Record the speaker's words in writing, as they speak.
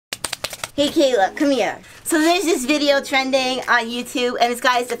Hey Kayla, come here. So there's this video trending on YouTube, and this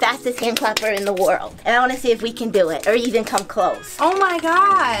guy is the fastest hand clapper in the world. And I want to see if we can do it, or even come close. Oh my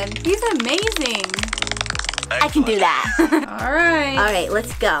god, he's amazing. I can do that. Alright. Alright,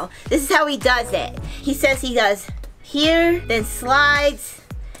 let's go. This is how he does it. He says he does here, then slides,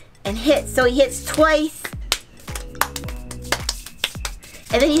 and hits. So he hits twice.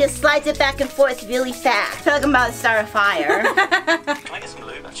 And then he just slides it back and forth really fast. I feel like I'm about to start a fire. Can I get some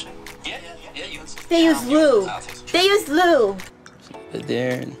lube, actually? Yeah, you can. They use lube. They use lube. Put it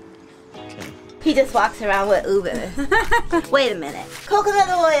there and... Okay. He just walks around with Uber. Wait a minute. Coconut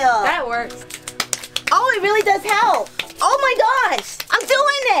oil. That works. Oh, it really does help. Oh my gosh. I'm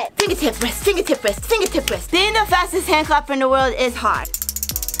doing it. Fingertip wrist, fingertip wrist, fingertip wrist. Being the fastest hand clapper in the world is hard.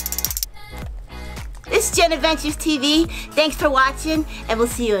 This is JenAdventuresTV. Thanks for watching, and we'll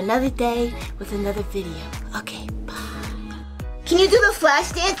see you another day with another video. Okay, bye. Can you do the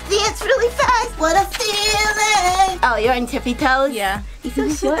flash dance really fast? What a feeling! Oh, you're on tippy toes? Yeah. You're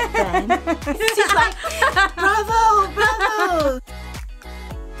so short, friend. She's like,